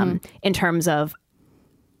people in terms of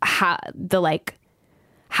how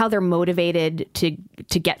they're motivated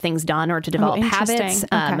to get things done or to develop habits,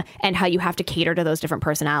 and how you have to cater to those different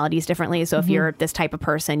personalities differently. So if you're this type of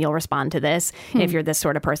person, you'll respond to this. And if you're this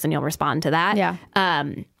sort of person, you'll respond to that. Yeah.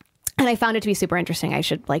 And I found it to be super interesting. I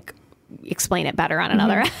should explain it better on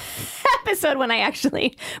another episode when I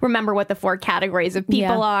actually remember what the 4 categories of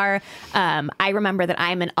people are. I remember that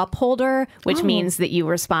I'm an upholder, which means that you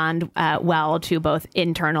respond well to both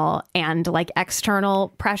internal and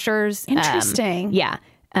external pressures. Interesting. Yeah.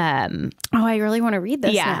 I really want to read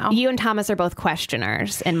this now. You and Thomas are both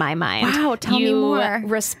questioners in my mind. Wow, tell me more. You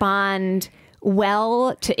respond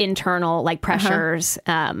well to internal pressures.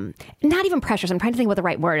 Not even pressures. I'm trying to think what the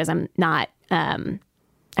right word is. I'm not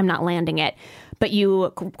landing it. But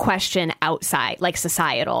you question outside,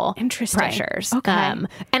 societal pressures. Okay. And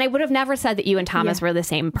I would have never said that you and Thomas were the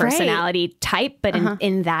same personality type, but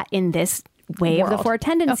in this way world of the 4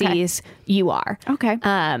 tendencies, you are. Okay.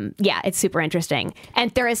 Yeah, it's super interesting.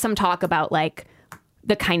 And there is some talk about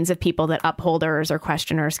the kinds of people that upholders or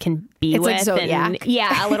questioners can be it's with. Zodiac.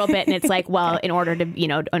 A little bit. And it's well, in order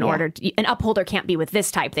to, an upholder can't be with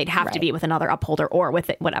this type. They'd have to be with another upholder or with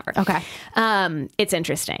it, whatever. Okay. It's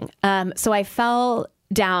interesting. So I fell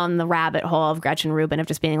down the rabbit hole of Gretchen Rubin of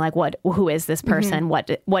just being who is this person?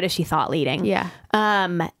 What is she thought leading? Yeah.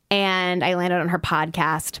 And I landed on her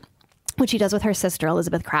podcast, which she does with her sister,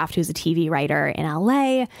 Elizabeth Kraft, who's a TV writer in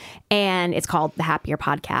LA. And it's called The Happier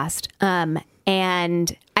Podcast.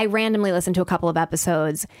 And I randomly listened to a couple of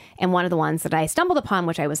episodes. And one of the ones that I stumbled upon,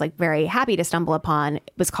 which I was very happy to stumble upon,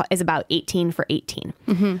 is about 18 for 18.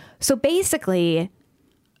 Mm-hmm. So basically,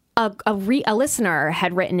 a listener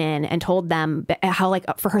had written in and told them how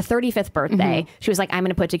for her 35th birthday, she was I'm going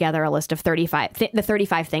to put together a list of 35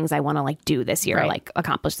 things I want to do this year,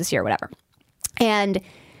 accomplish this year, whatever. And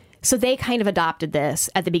so they kind of adopted this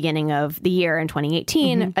at the beginning of the year in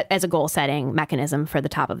 2018 as a goal setting mechanism for the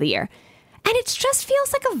top of the year. And it just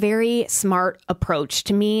feels like a very smart approach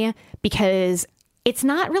to me because it's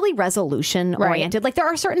not really resolution oriented. There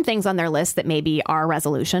are certain things on their list that maybe are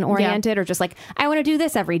resolution oriented or just I want to do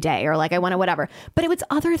this every day or I want to whatever. But it was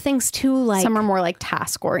other things too. Some are more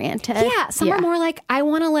task oriented. Yeah. Some are more I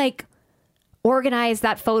want to organize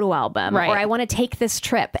that photo album or I want to take this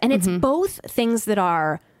trip. And it's both things that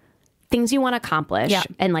are things you want to accomplish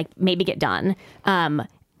and maybe get done.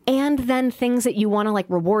 And then things that you want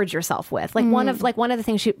to reward yourself with. One of the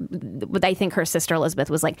things I think her sister Elizabeth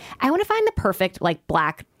was I want to find the perfect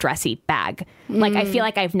black dressy bag. I feel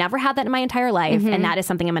I've never had that in my entire life. And that is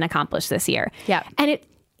something I'm going to accomplish this year. Yeah. And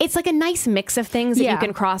it's a nice mix of things that you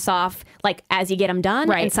can cross off as you get them done.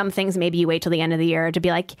 Right. And some things maybe you wait till the end of the year to be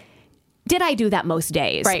did I do that most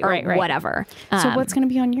days? Right. Whatever. So what's going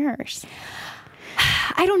to be on yours?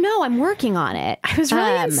 I don't know. I'm working on it. I was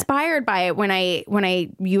really inspired by it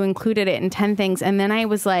when you included it in 10 things. And then I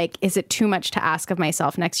was like, is it too much to ask of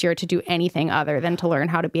myself next year to do anything other than to learn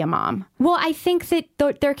how to be a mom? Well, I think that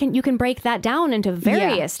you can break that down into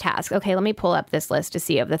various tasks. Okay, let me pull up this list to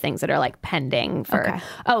see of the things that are like pending for. Okay.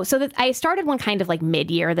 Oh, so I started one kind of like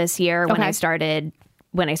mid-year this year when I started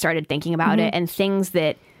thinking about it, and things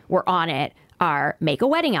that were on it are make a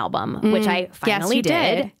wedding album, which I finally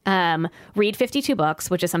did. Read 52 books,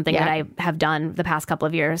 which is something that I have done the past couple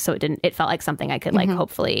of years. So it felt like something I could like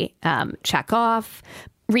hopefully check off.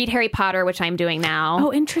 Read Harry Potter, which I'm doing now.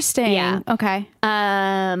 Oh, interesting. Yeah. Okay.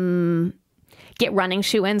 Get running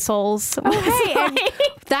shoe insoles. Okay.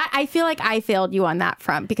 That I feel like I failed you on that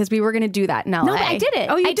front because we were going to do that in LA. No, but I did it.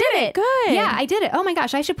 Oh, you did it. Good. Yeah, I did it. Oh my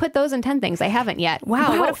gosh, I should put those in 10 things. I haven't yet.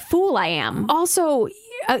 Wow. What a fool I am. Also,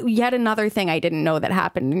 yet another thing I didn't know that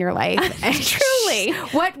happened in your life. Truly.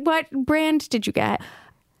 What brand did you get?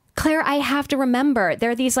 Claire, I have to remember.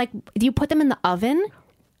 They're these like, you put them in the oven.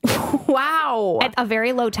 Wow. At a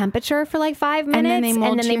very low temperature for like 5 minutes. And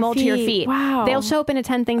then they mold to your feet. Wow. They'll show up in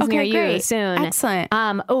 10 things near you soon. Excellent.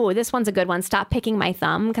 Oh, this one's a good one. Stop picking my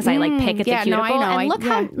thumb because I like pick at the cuticle. No, I know. And look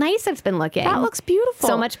how nice it's been looking. That looks beautiful.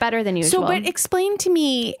 So much better than usual. So, but explain to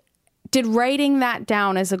me, did writing that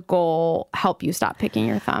down as a goal help you stop picking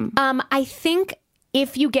your thumb? I think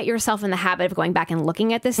if you get yourself in the habit of going back and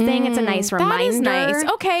looking at this thing, it's a nice reminder. That is nice.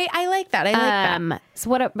 Okay, I like that. that. So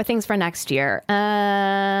what are things for next year?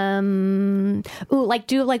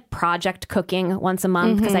 Do project cooking once a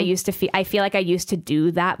month because I feel like I used to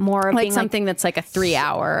do that more. Like something that's like a 3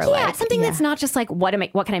 hour. Something that's not just like what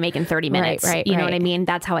can I make in 30 minutes? Right. You know what I mean?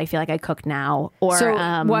 That's how I feel like I cook now. Or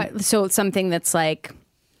So something that's like,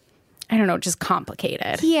 I don't know, just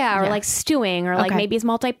complicated. Yeah, or like stewing, or like maybe it's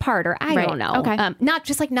multi-part, or I don't know. Okay. Not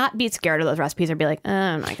just like not be scared of those recipes or be like,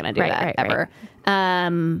 I'm not going to do that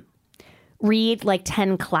ever. Read like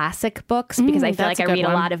 10 classic books because I feel like I read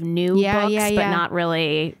a lot of new books, but not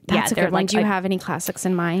really. That's a good one. Do you have any classics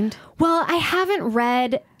in mind? Well,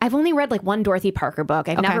 I've only read like one Dorothy Parker book.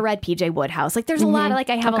 I've never read PJ Woodhouse. Like there's a lot of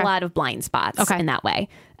I have a lot of blind spots in that way.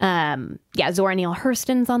 Zora Neale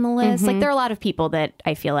Hurston's on the list. Like there are a lot of people that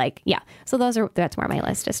I feel like, so that's where my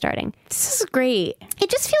list is starting. This is great. It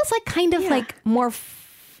just feels like kind of like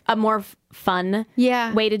a more fun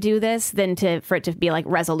way to do this than for it to be like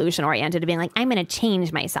resolution oriented, to being like, I'm going to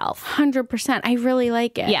change myself. 100%. I really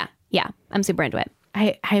like it. Yeah. I'm super into it.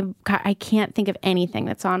 I can't think of anything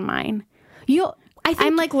that's on mine.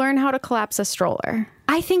 I'm like, learn how to collapse a stroller.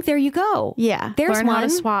 I think there you go. Yeah. There's learn how to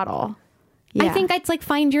swaddle. Yeah. I think it's like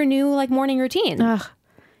find your new like morning routine. Ugh.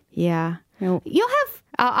 Yeah.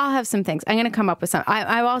 I'll have some things. I'm going to come up with some.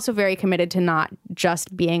 I'm also very committed to not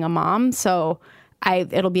just being a mom. So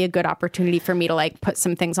it'll be a good opportunity for me to like put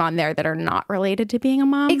some things on there that are not related to being a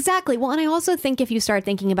mom. Exactly. Well, and I also think if you start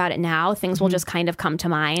thinking about it now, things will just kind of come to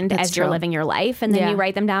mind as you're living your life. And then you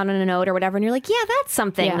write them down on a note or whatever. And you're like, that's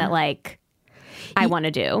something that like I want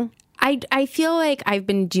to do. I feel like I've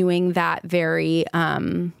been doing that very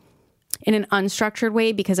in an unstructured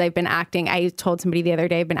way because I've been acting. I told somebody the other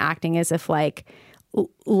day I've been acting as if like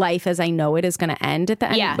life as I know it is going to end at the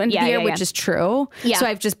end of the year, which is true. Yeah. So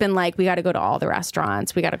I've just been like, we got to go to all the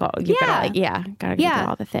restaurants. We got to go. Got to go to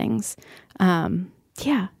all the things. I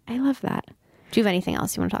love that. Do you have anything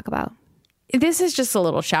else you want to talk about? This is just a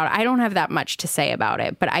little shout. I don't have that much to say about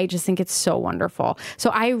it, but I just think it's so wonderful.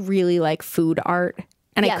 So I really like food art.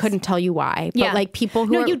 And I couldn't tell you why. But like people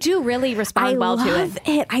who you do really respond well to it. I love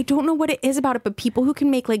it. I don't know what it is about it, but people who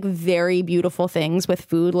can make like very beautiful things with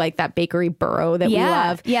food, like that bakery Burrow that we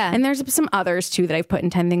love. Yeah. And there's some others too that I've put in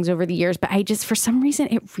 10 things over the years. But I just, for some reason,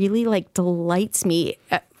 it really like delights me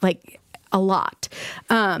a lot.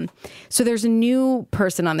 So there's a new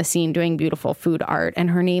person on the scene doing beautiful food art, and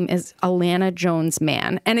her name is Alana Jones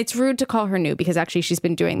Mann. And it's rude to call her new because actually she's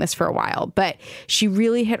been doing this for a while, but she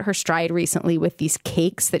really hit her stride recently with these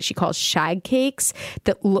cakes that she calls shag cakes.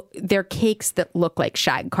 They're cakes that look like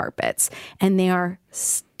shag carpets, and they are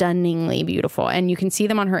stunningly beautiful. And you can see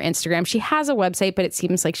them on her Instagram. She has a website, but it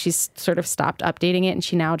seems like she's sort of stopped updating it, and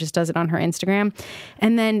she now just does it on her Instagram.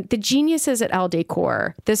 And then the geniuses at Elle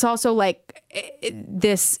Decor, this also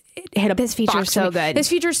this feature is so good. This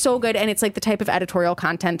feature is so good, and it's like the type of editorial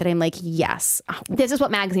content that I'm like, yes. This is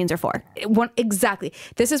what magazines are for. Exactly.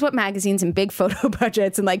 This is what magazines and big photo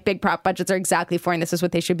budgets and like big prop budgets are exactly for, and this is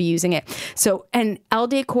what they should be using it. So, and Elle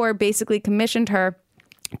Decor basically commissioned her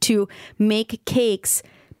to make cakes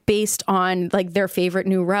based on like their favorite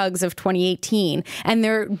new rugs of 2018, and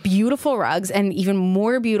they're beautiful rugs and even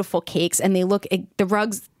more beautiful cakes, and the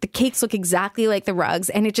rugs The cakes look exactly like the rugs,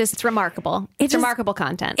 and it's remarkable. It's remarkable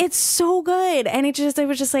content. It's so good, and it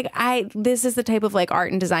was just like this is the type of like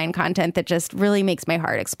art and design content that just really makes my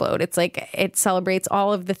heart explode. It's like it celebrates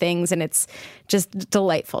all of the things, and it's just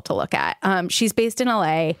delightful to look at. She's based in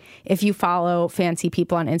LA. If you follow fancy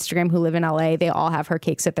people on Instagram who live in LA, they all have her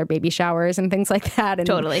cakes at their baby showers and things like that,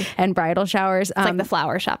 and bridal showers. It's like the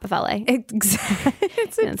flower shop of LA.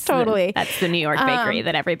 It's totally that's the New York bakery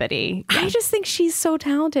that everybody. I just think she's so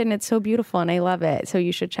talented. And it's so beautiful, and I love it. So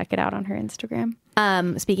you should check it out on her Instagram.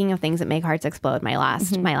 Speaking of things that make hearts explode, my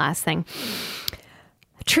last thing.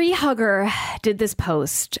 Tree Hugger did this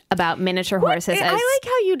post about miniature horses. I like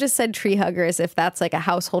how you just said Tree Hugger as if that's like a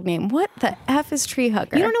household name. What the F is Tree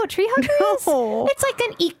Hugger? You don't know what Tree Hugger is? No. It's like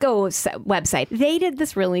an eco website. They did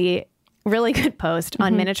this really good post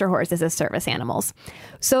on miniature horses as service animals.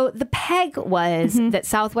 So the peg was that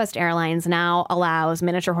Southwest Airlines now allows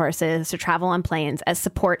miniature horses to travel on planes as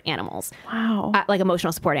support animals. Wow. Like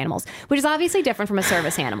emotional support animals, which is obviously different from a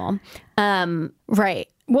service animal. Right.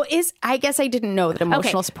 Well, I guess I didnn't know that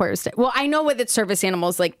emotional support was. Well, I know that service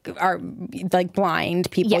animals are like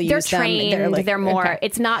blind people. Yeah, they're use trained. them. They're more. Okay.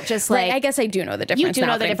 It's not just like. I guess I do know the difference. You do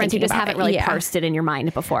know the difference. You just haven't really parsed it in your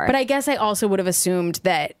mind before. But I guess I also would have assumed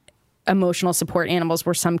that emotional support animals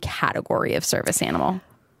were some category of service animal.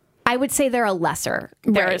 I would say they're a lesser.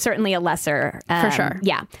 They're certainly a lesser. For sure.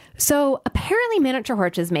 Yeah. So apparently miniature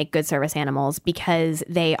horses make good service animals because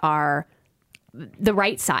they are the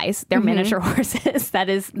right size. They're miniature horses. That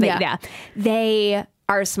is, they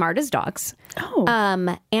are as smart as dogs. Oh.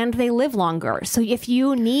 And they live longer. So if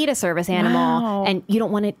you need a service animal and you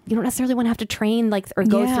don't necessarily want to have to train or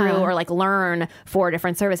go through or learn 4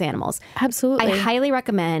 different service animals. Absolutely. I highly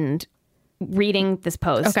recommend reading this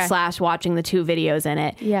post / watching the 2 videos in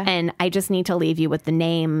it. Yeah. And I just need to leave you with the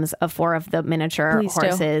names of 4 of the miniature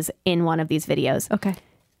horses in one of these videos. Okay.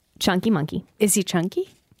 Chunky Monkey. Is he chunky?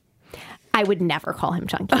 I would never call him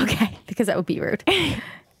chunky. Okay. Because that would be rude.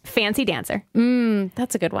 Fancy Dancer.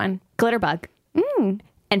 That's a good one. Glitterbug.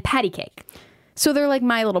 And Patty Cake. So they're like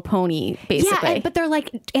My Little Pony, basically. Yeah, but they're like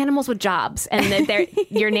animals with jobs. And they're,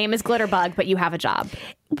 your name is Glitterbug, but you have a job.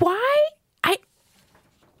 Why?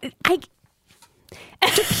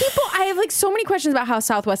 I have like so many questions about how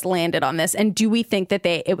Southwest landed on this, and do we think that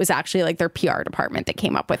it was actually like their PR department that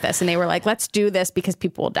came up with this, and they were like, let's do this because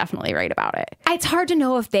people will definitely write about it. It's hard to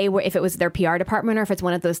know if it was their PR department or if it's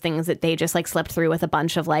one of those things that they just slipped through with a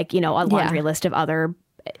bunch of a laundry list of other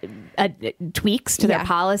tweaks to their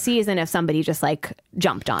policies, and if somebody just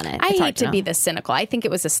jumped on it. I hate to be this cynical. I think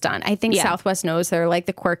it was a stunt. I think Southwest knows they're like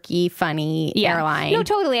the quirky, funny airline. No,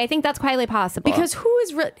 totally. I think that's highly possible. Because who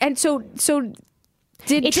is and so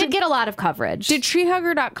it did get a lot of coverage. Did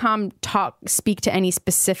treehugger.com speak to any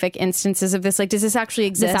specific instances of this? Does this actually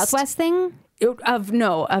exist? The Southwest thing? Of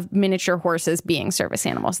miniature horses being service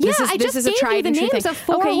animals. This is a tried and true thing. Of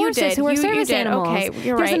 4 horses who are service animals. Okay,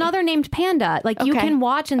 you're right. There's another named Panda. You can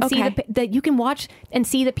watch and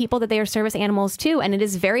see the people that they are service animals to, and it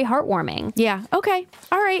is very heartwarming. Yeah. Okay.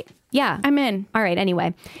 All right. Yeah. I'm in. All right.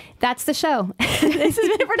 Anyway, that's the show. This has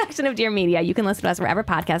been a production of Dear Media. You can listen to us wherever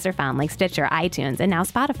podcasts are found, like Stitcher, iTunes, and now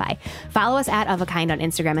Spotify. Follow us at Of a Kind on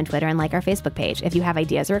Instagram and Twitter, and like our Facebook page. If you have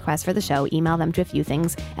ideas or requests for the show, email them to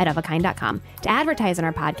afewthings@ofakind.com. To advertise on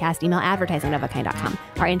our podcast, email advertising@ofakind.com.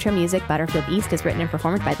 Our intro music, Butterfield East, is written and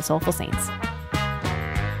performed by the Soulful Saints.